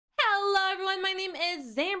my name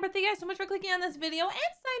is Zamber. Thank you guys so much for clicking on this video and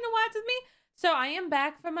deciding to watch with me. So I am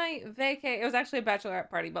back from my vacay. It was actually a bachelorette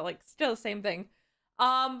party, but like still the same thing. But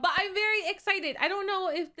I'm very excited. I don't know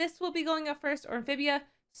if this will be going up first or Amphibia.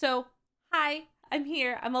 So hi, I'm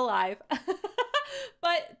here. I'm alive.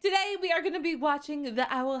 But today we are going to be watching The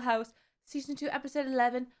Owl House Season 2, Episode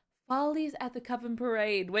 11, Follies at the Coven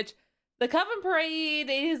Parade, which the Coven Parade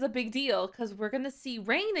is a big deal because we're going to see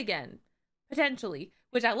Rain again, potentially,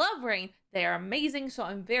 which I love Rain. They are amazing, so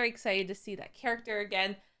I'm very excited to see that character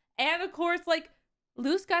again. And of course, like,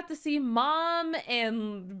 Luce got to see Mom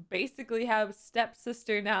and basically have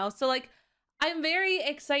stepsister now. So, like, I'm very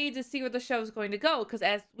excited to see where the show is going to go because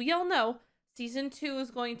as we all know, Season 2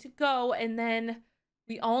 is going to go and then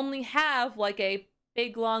we only have, like, a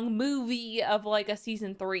big, long movie of, like, a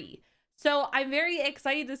Season 3. So I'm very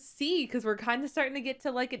excited to see because we're kind of starting to get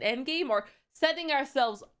to, like, an end game or setting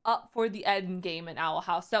ourselves up for the end game in Owl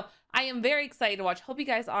House. So I am very excited to watch. Hope you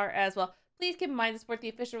guys are as well. Please keep in mind to support the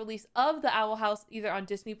official release of The Owl House either on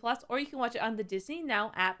Disney Plus or you can watch it on the Disney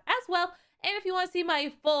Now app as well. And if you want to see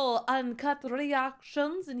my full uncut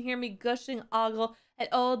reactions and hear me gushing ogle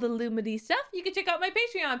at all the Lumity stuff, you can check out my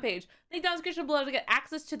Patreon page. Link down in the description below to get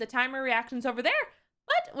access to the timer reactions over there.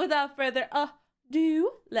 But without further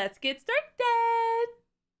ado, let's get started.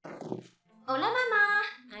 Hola, Mama.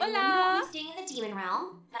 Hola. I'm staying in the demon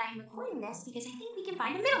realm, but I'm recording this because I think we can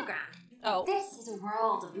find a middle ground. Oh. This is a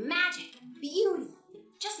world of magic, beauty.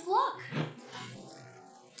 Just look.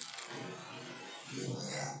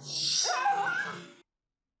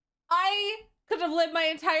 I could have lived my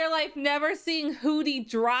entire life never seeing Hootie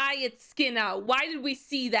dry its skin out. Why did we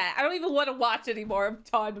see that? I don't even want to watch anymore. I'm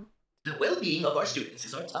done. The well-being of our students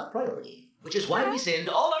is our top priority, which is why we send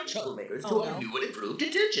all our troublemakers to our new and improved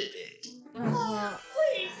detention pit.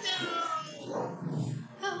 Please, no.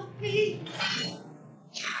 Help me.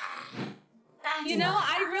 You know,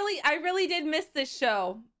 I really did miss this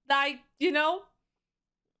show. I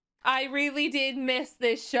really did miss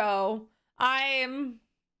this show.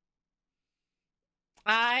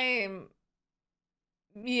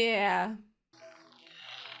 Yeah.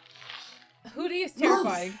 Hootie is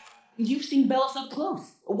terrifying. You've seen Bellis up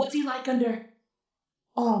close. What's he like under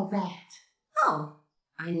all that? Oh,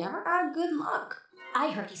 I never got good luck. I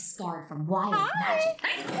heard he's scarred from wild magic.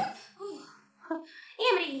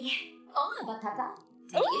 Amity. Oh, Batata.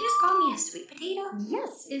 Did you just call me a sweet potato?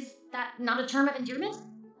 Yes, is that not a term of endearment?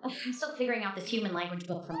 I'm still figuring out this human language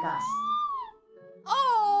book from Gus.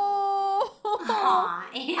 Oh, Aw,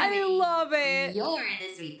 Amity. I love it. You're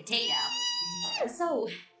the sweet potato. So,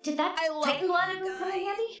 did that Titan blood come in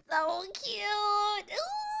handy? So cute.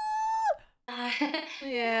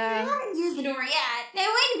 Yeah. I haven't used the door yet. They're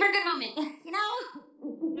waiting for a good moment, you know?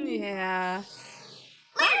 Yeah.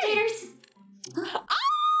 Gladiators! Oh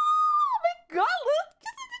my god, look,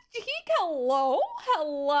 this is a cheek. Hello?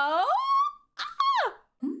 Hello? Ah!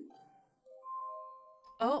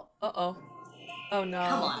 Oh, uh-oh. Oh no.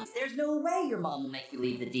 Come on, there's no way your mom will make you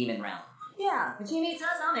leave the demon realm. Yeah, when she meets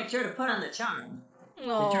us, I'll make sure to put on the charm.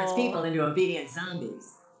 It turns people into obedient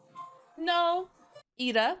zombies. No.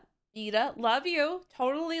 Ida, love you.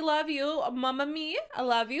 Totally love you. Mama me, I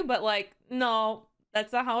love you. But like, no,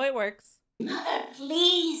 that's not how it works. Mother,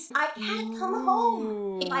 please, I can't come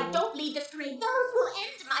home. If I don't lead this parade, those will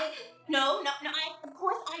end my... No, of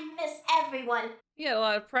course I miss everyone. You had a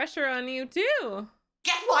lot of pressure on you too.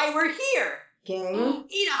 Guess why we're here? King?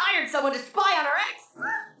 Ida hired someone to spy on her ex.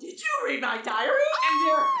 Did you read my diary? And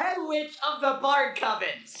they're head witch of the Bard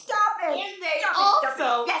Coven. Stop it! And they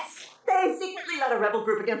also... Yes! They secretly led a rebel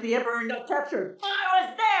group against the Emperor and got captured. I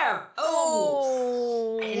was there!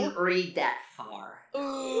 Oh. I didn't read that far.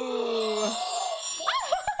 Ooh.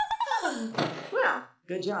 Well,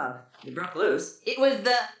 good job. You broke loose. It was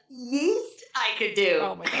the yeast I could do.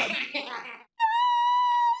 Oh my god.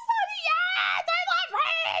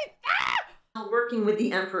 Working with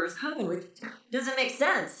the Emperor's Coven, which doesn't make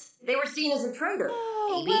sense. They were seen as a traitor.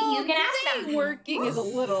 Oh, Maybe you can ask them. Working is a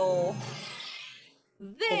little...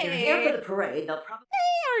 If they're here for the parade, they'll probably...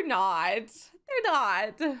 They're not. They're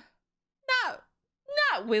not.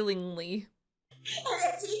 Not willingly.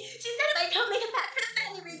 Alexi, she said if I don't make it back for the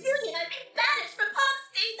family reunion, I'd be banished from Palm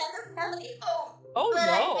States and the family home. Oh but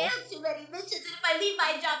no. I failed too many missions, and if I leave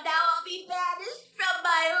my job now, I'll be banished from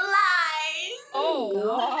my line. Oh,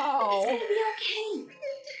 wow. It's gonna be okay.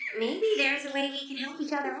 Maybe there's a way we can help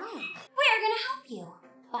each other out. We're gonna help you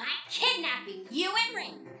by kidnapping you and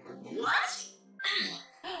Ring. What?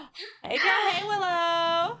 Hey girl, hey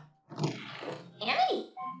Willow. Amity.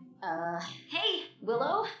 Hey,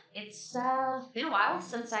 Willow. It's, been a while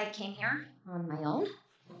since I came here on my own.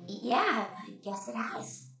 Yeah, I guess it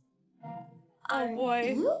has. Oh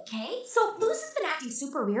boy. Okay, so Luz has been acting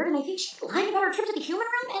super weird, and I think she's lying about her trip to the human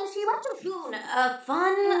realm, and she left her Foon,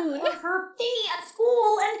 her thingy at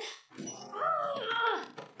school, and...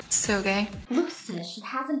 So gay. Luz says she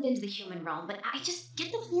hasn't been to the human realm, but I just get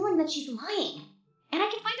the feeling that she's lying. And I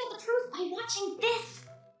can find out the truth by watching this.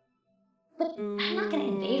 But I'm not gonna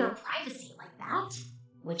invade her privacy like that.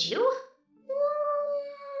 Would you?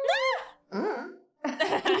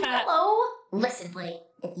 Hello? Listen, Blake,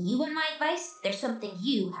 if you want my advice, there's something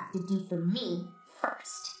you have to do for me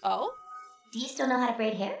first. Oh? Do you still know how to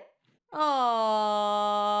braid hair?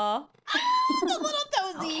 Aww. The little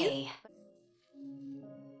toesies. Okay.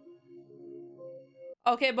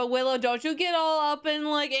 Okay, but Willow, don't you get all up in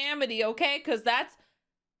like Amity, okay? Because that's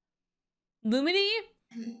Lumity.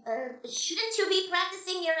 Shouldn't you be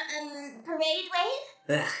practicing your, parade wave?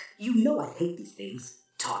 Ugh, you know I hate these things.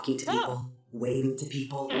 Talking to people, waving to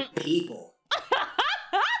people, people.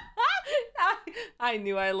 I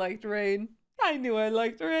knew I liked rain. I knew I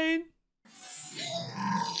liked rain.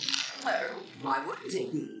 Oh, why wouldn't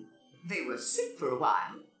it be? They were sick for a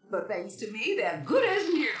while, but thanks to me, they're good as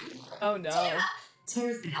new. Oh no.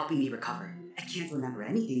 Tara's been helping me recover. I can't remember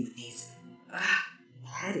anything with these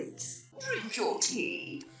headaches. Drink your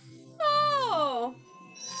tea. Oh.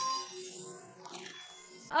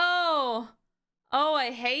 Oh. Oh,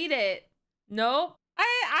 I hate it. Nope.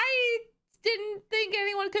 I didn't think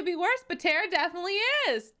anyone could be worse, but Tara definitely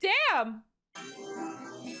is. Damn.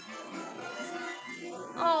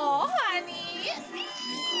 Oh, honey.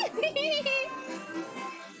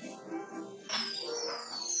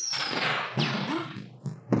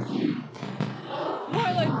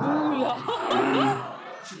 More like booyah.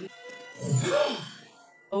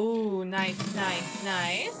 Oh, nice, nice,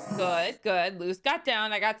 nice. Good, good. Luce got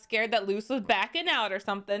down. I got scared that Luce was backing out or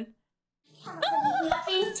something. We are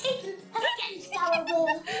being taken against our will.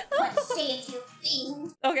 What say it, you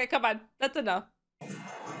fiend? Okay, come on. That's enough.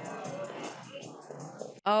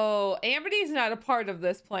 Oh, Amity's not a part of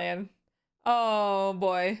this plan. Oh,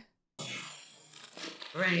 boy.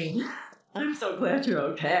 Rain, I'm so glad you're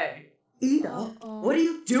okay. Ida, what are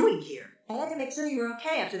you doing here? I had to make sure you were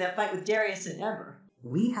okay after that fight with Darius and Ember.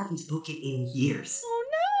 We haven't spoken in years. Oh,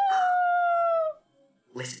 no.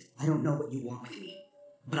 Listen, I don't know what you want with me,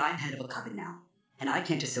 but I'm head of a coven now, and I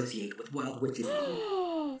can't associate with wild witches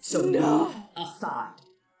anymore. So No. aside.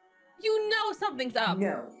 You know something's up.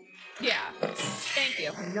 No, Yeah. Thank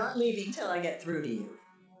you. I'm not leaving till I get through to you.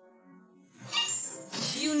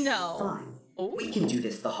 You know. Fine. Ooh. We can do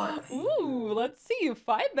this the hard way. Ooh, let's see you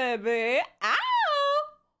fight, baby. Ow!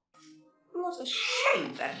 What a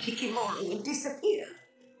shame that Kikimori would disappear.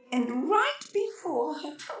 And right before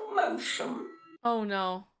her promotion. Oh,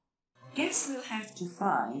 no. Guess we'll have to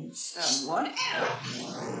find someone else.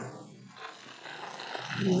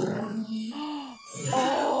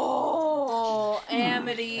 Oh,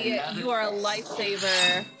 Amity, you are a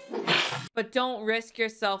lifesaver. But don't risk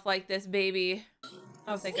yourself like this, baby.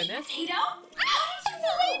 Oh, thank goodness. Potato?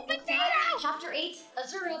 Chapter 8,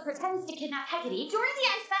 Azura pretends to kidnap Hecate during the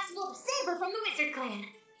Ice Festival to save her from the Wizard Clan.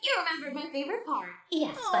 You remembered my favorite part.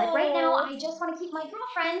 Yes, but right now I just want to keep my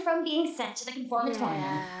girlfriend from being sent to the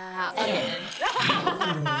conformatorium. Again.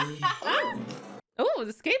 Oh,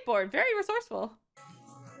 the skateboard. Very resourceful.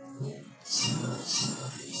 Please!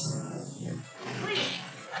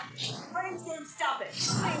 Brainstorm, stop it!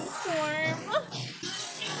 Brainstorm.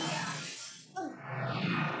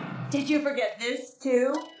 Did you forget this,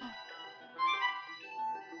 too?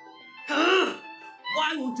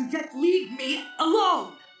 Why won't you just leave me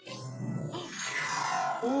alone?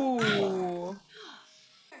 Ooh. I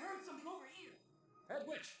heard something over here. Head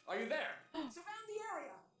Witch, are you there? Surround the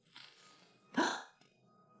area.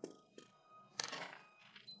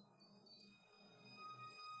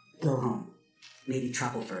 Go home. Maybe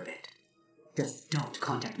travel for a bit. Just don't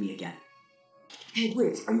contact me again. Head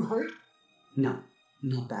Witch, are you hurt? No,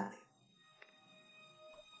 not badly.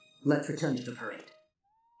 Let's return to the parade.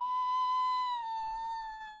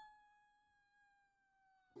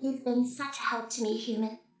 You've been such a help to me,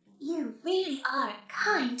 human. You really are a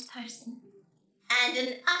kind person. And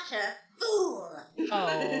an utter fool.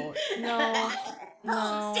 Oh, no.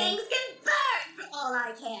 No. Those things can burn for all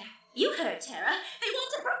I care. You heard Tara. They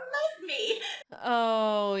want to promote me.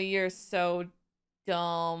 Oh, you're so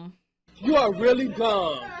dumb. You are really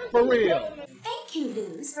dumb. For real. Thank you,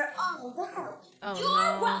 Luz, for all the help. Oh, You're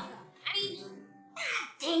no. welcome.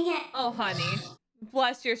 Dang it. Oh, honey.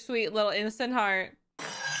 Bless your sweet little innocent heart.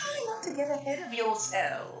 Try not to get ahead of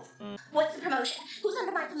yourself. What's the promotion? Who's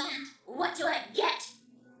under my command? What do I get?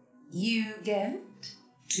 You get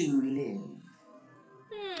to live.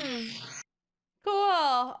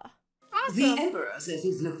 Cool. The Emperor says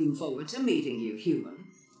he's looking forward to meeting you, human.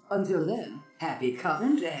 Until then, happy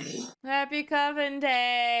Coven Day. Happy Coven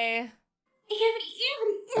Day.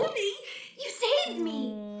 Amity, you saved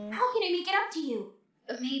me. How can I make it up to you?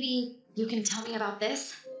 Maybe you can tell me about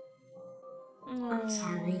this? I'm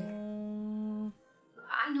sorry.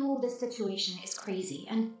 I know this situation is crazy,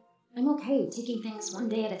 and I'm okay taking things one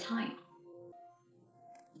day at a time.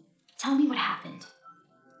 Tell me what happened.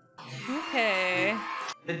 Okay.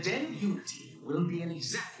 The Den Unity will be in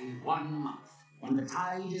exactly 1 month, when the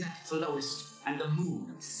tide is at its lowest and the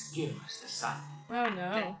moon obscures the sun. Oh no.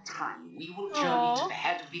 At that time, we will journey to the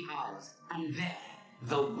head of the Isles, and there,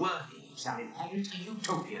 the worthy shall inherit a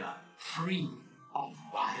utopia free of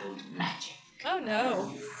wild magic. Oh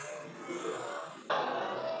no.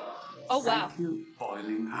 Oh wow. Thank you,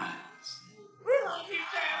 Boiling Isles. We love you,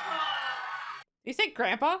 Grandpa! You say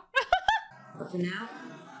Grandpa? But for now,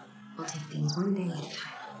 I'll take things one day at a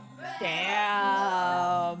time.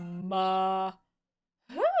 Damn.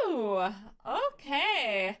 Whew.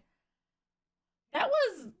 Okay.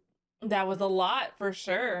 That was a lot for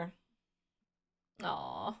sure.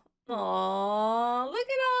 Aw. Aw. Look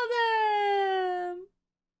at all them.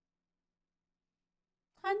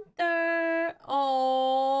 Hunter.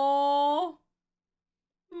 Oh.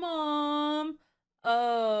 Mom.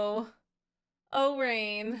 Oh. Oh,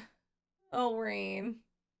 Rain. Oh, Rain.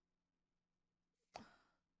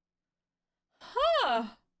 Huh.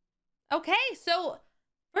 Okay, so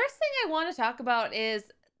first thing I want to talk about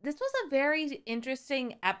is this was a very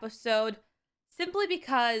interesting episode simply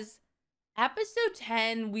because episode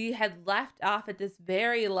 10 we had left off at this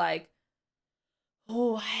very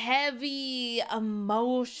heavy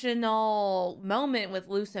emotional moment with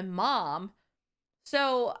Luce and Mom.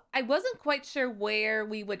 So I wasn't quite sure where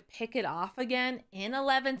we would pick it off again in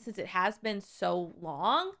 11 since it has been so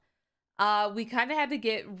long. We kind of had to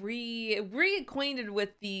get reacquainted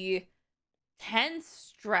with the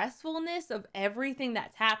tense stressfulness of everything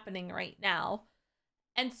that's happening right now.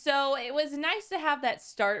 And so it was nice to have that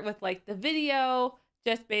start with the video,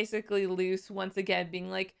 just basically Luce once again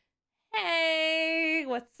being like, hey,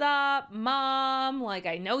 what's up, Mom?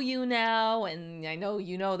 I know you now, and I know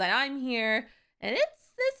you know that I'm here. And this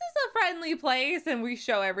is a friendly place, and we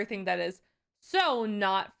show everything that is so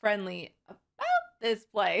not friendly about this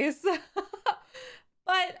place.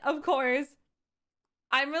 But of course,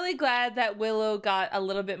 I'm really glad that Willow got a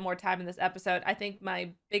little bit more time in this episode. I think my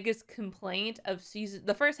biggest complaint of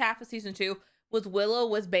the first half of season 2 was Willow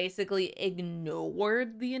was basically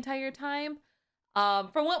ignored the entire time.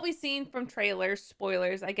 From what we've seen from trailers,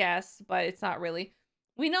 spoilers, I guess, but it's not really.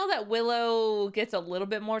 We know that Willow gets a little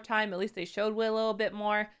bit more time. At least they showed Willow a bit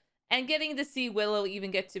more. And getting to see Willow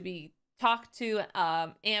even get to be talked to,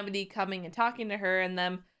 Amity coming and talking to her, and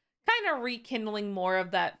them kind of rekindling more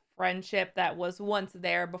of that friendship that was once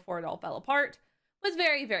there before it all fell apart was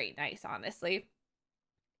very, very nice, honestly.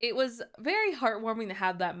 It was very heartwarming to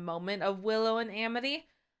have that moment of Willow and Amity.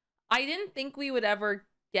 I didn't think we would ever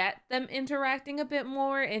get them interacting a bit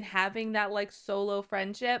more and having that solo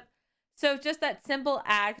friendship. So just that simple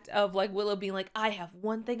act of Willow being like, I have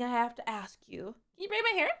one thing I have to ask you. Can you braid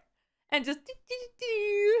my hair? And just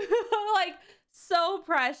so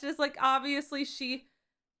precious. Obviously she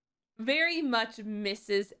very much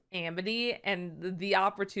misses Amity, and the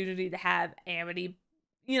opportunity to have Amity,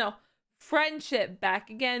 friendship back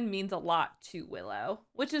again means a lot to Willow,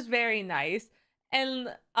 which is very nice. And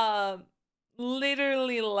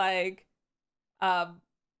literally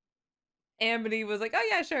Amity was like, oh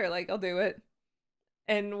yeah, sure, I'll do it.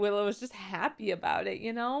 And Willow was just happy about it,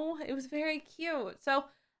 It was very cute. So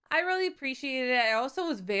I really appreciated it. I also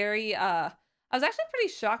was very, I was actually pretty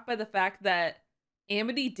shocked by the fact that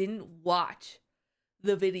Amity didn't watch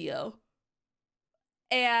the video.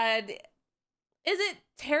 And is it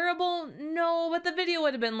terrible? No, but the video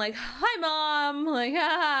would have been like, hi, Mom.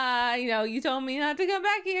 You told me not to come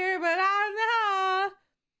back here, but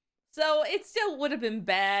So it still would have been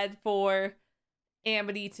bad for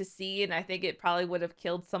Amity to see, and I think it probably would have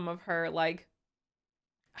killed some of her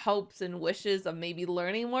hopes and wishes of maybe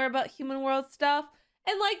learning more about human world stuff.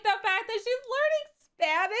 And the fact that she's learning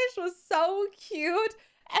Spanish was so cute,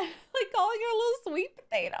 and calling her a little sweet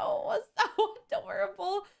potato was so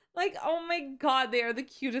adorable. Oh my god, they are the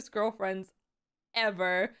cutest girlfriends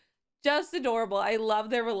ever. Just adorable. I love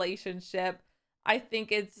their relationship. I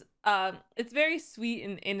think it's very sweet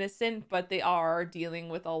and innocent, but they are dealing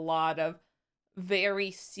with a lot of very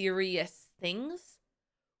serious things,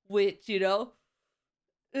 which,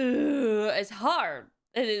 it's hard.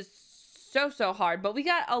 It is so hard, but we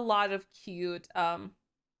got a lot of cute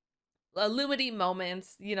Illumity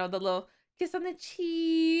moments, the little kiss on the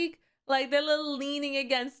cheek, Like they're little leaning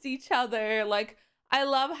against each other. Like I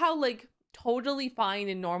love how like totally fine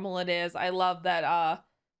and normal it is. I love that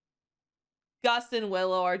Gus and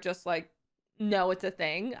Willow are just like, no, it's a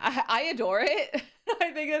thing. I adore it.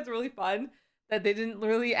 I think it's really fun that they didn't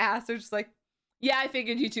really ask. They're just like, yeah, I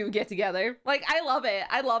figured you two would get together. Like, I love it.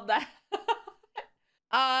 I love that.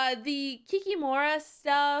 The Kikimora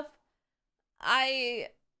stuff, I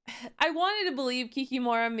wanted to believe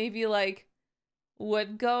Kikimora maybe like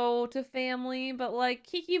would go to family, but like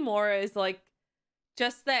Kikimora is like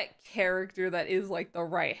just that character that is like the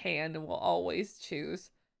right hand and will always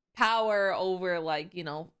choose power over like, you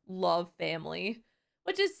know, love, family,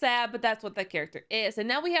 which is sad, but that's what that character is. And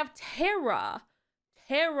now we have Terra.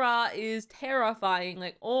 Terra is terrifying.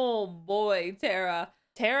 Like, oh boy, Terra.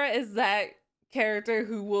 Terra is that character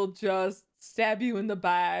who will just stab you in the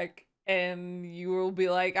back and you will be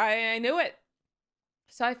like, I knew it.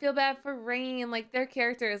 So I feel bad for Rain. Like, their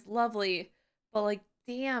character is lovely, but like,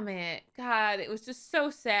 damn it. God, it was just so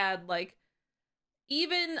sad. Like,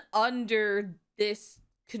 even under this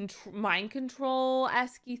mind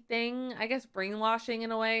control-esque thing, I guess brainwashing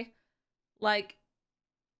in a way, like,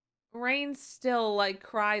 Rain still like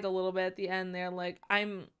cried a little bit at the end there. Like,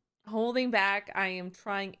 I'm holding back. I am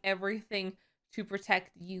trying everything to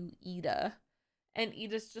protect you, Ida. And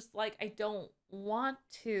Ida's just like, I don't want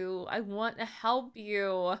to. I want to help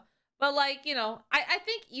you. But like, you know, I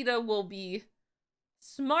think Ida will be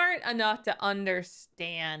smart enough to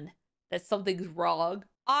understand that something's wrong.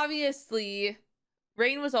 Obviously,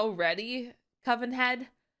 Rain was already Coven head,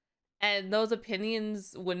 and those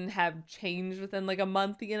opinions wouldn't have changed within like a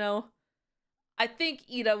month, you know? I think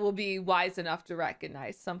Ida will be wise enough to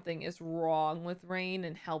recognize something is wrong with Rain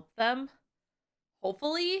and help them.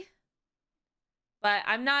 Hopefully. But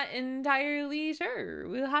I'm not entirely sure.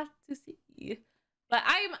 We'll have to see. But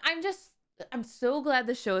I'm so glad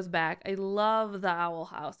the show is back. I love the Owl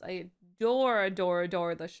House. I adore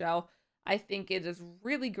the show. I think it is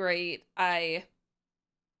really great. I'm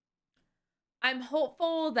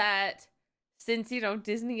hopeful that since, you know,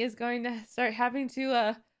 Disney is going to start having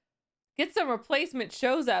to get some replacement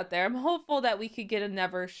shows out there, I'm hopeful that we could get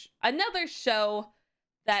another show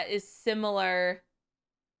that is similar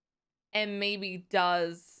and maybe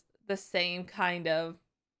does the same kind of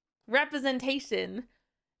representation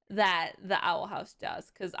that the Owl House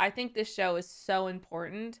does, because I think this show is so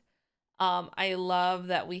important. I love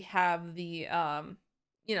that we have the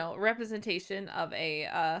you know, representation of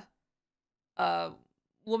a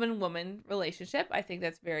woman-woman relationship. I think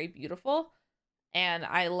that's very beautiful. And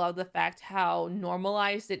I love the fact how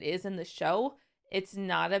normalized it is in the show. It's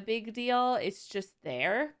not a big deal. It's just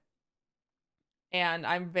there. And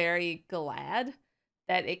I'm very glad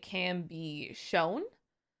that it can be shown.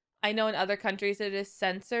 I know in other countries it is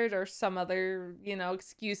censored or some other, you know,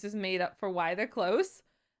 excuses made up for why they're close.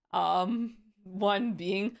 One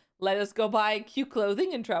being, let us go buy cute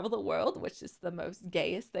clothing and travel the world, which is the most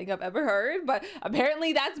gayest thing I've ever heard, but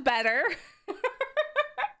apparently that's better.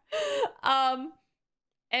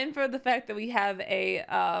 And for the fact that we have a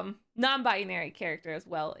non-binary character as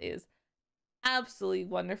well is absolutely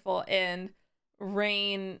wonderful, and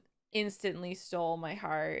Rain instantly stole my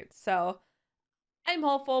heart. So I'm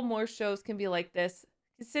hopeful more shows can be like this,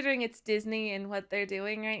 considering it's Disney and what they're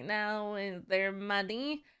doing right now and their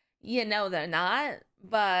money. You know they're not,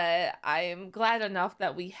 but I'm glad enough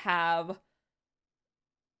that we have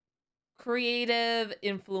creative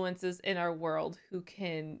influences in our world who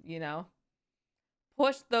can, you know,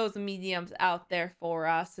 push those mediums out there for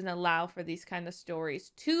us and allow for these kind of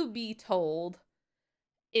stories to be told.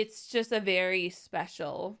 It's just a very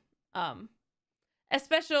special, a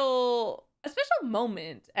special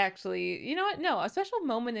moment, actually. You know what? No, a special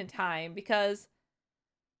moment in time, because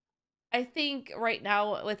I think right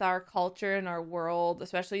now with our culture and our world,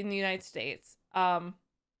 especially in the United States,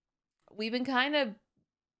 we've been kind of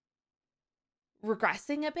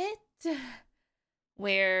regressing a bit,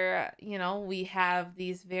 where, you know, we have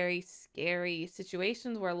these very scary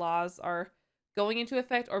situations where laws are going into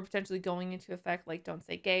effect or potentially going into effect, like don't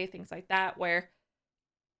say gay, things like that, where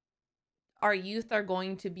our youth are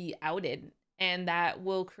going to be outed, and that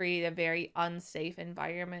will create a very unsafe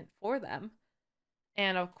environment for them.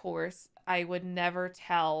 And of course, I would never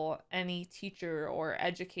tell any teacher or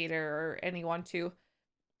educator or anyone to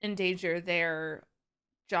endanger their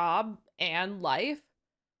job and life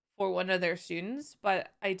for one of their students, but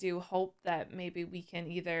I do hope that maybe we can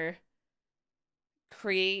either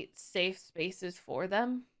create safe spaces for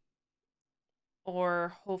them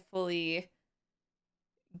or hopefully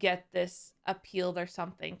get this appealed or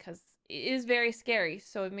something, because it is very scary,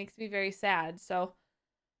 so it makes me very sad. So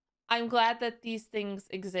I'm glad that these things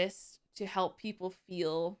exist to help people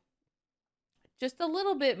feel just a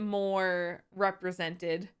little bit more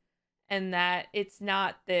represented, and that it's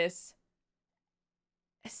not this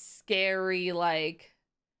scary, like,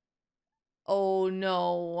 oh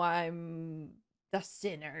no, I'm the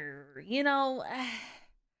sinner, you know.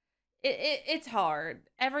 It's hard.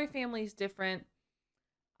 Every family's different.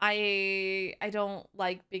 I don't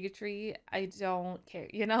like bigotry. I don't care,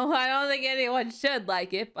 you know. I don't think anyone should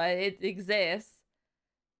like it, but it exists.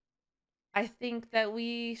 I think that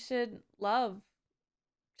we should love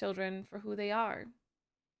children for who they are,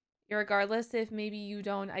 regardless if maybe you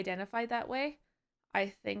don't identify that way. I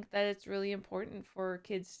think that it's really important for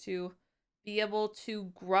kids to be able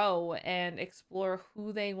to grow and explore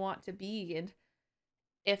who they want to be. And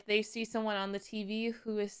if they see someone on the TV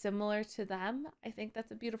who is similar to them, I think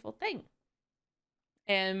that's a beautiful thing.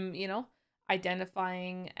 And, you know,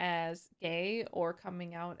 identifying as gay or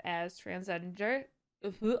coming out as transgender.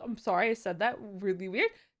 I'm sorry, I said that really weird.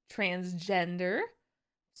 Transgender.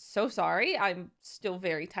 So sorry. I'm still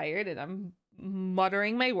very tired and I'm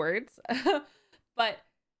muttering my words. But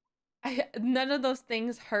none of those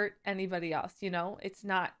things hurt anybody else, you know? It's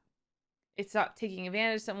not taking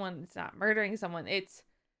advantage of someone. It's not murdering someone. It's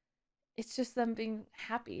just them being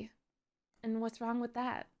happy. And what's wrong with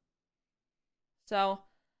that? So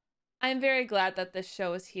I'm very glad that this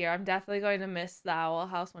show is here. I'm definitely going to miss the Owl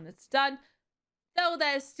House when it's done. Though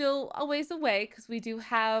that is still a ways away, because we do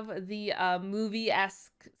have the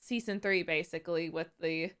movie-esque season 3, basically, with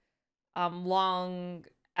the long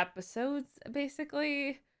episodes, basically.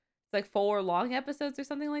 It's like 4 long episodes or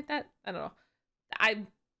something like that. I don't know.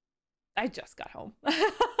 I just got home.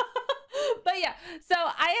 But yeah, so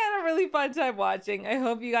I had a really fun time watching. I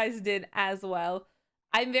hope you guys did as well.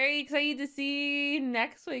 I'm very excited to see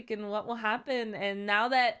next week and what will happen. And now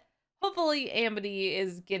that hopefully Amity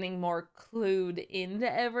is getting more clued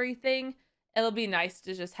into everything, it'll be nice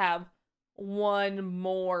to just have one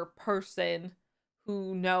more person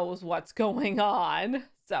who knows what's going on.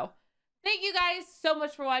 So thank you guys so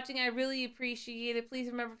much for watching. I really appreciate it. Please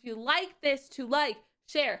remember, if you like this, to like,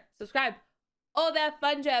 share, subscribe, all that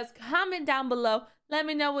fun jazz. Comment down below. Let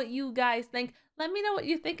me know what you guys think. Let me know what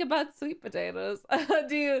you think about sweet potatoes.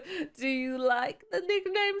 Do you like the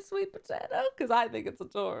nickname Sweet Potato? Because I think it's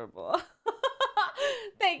adorable.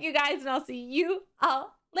 Thank you guys, and I'll see you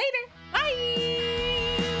all later. Bye!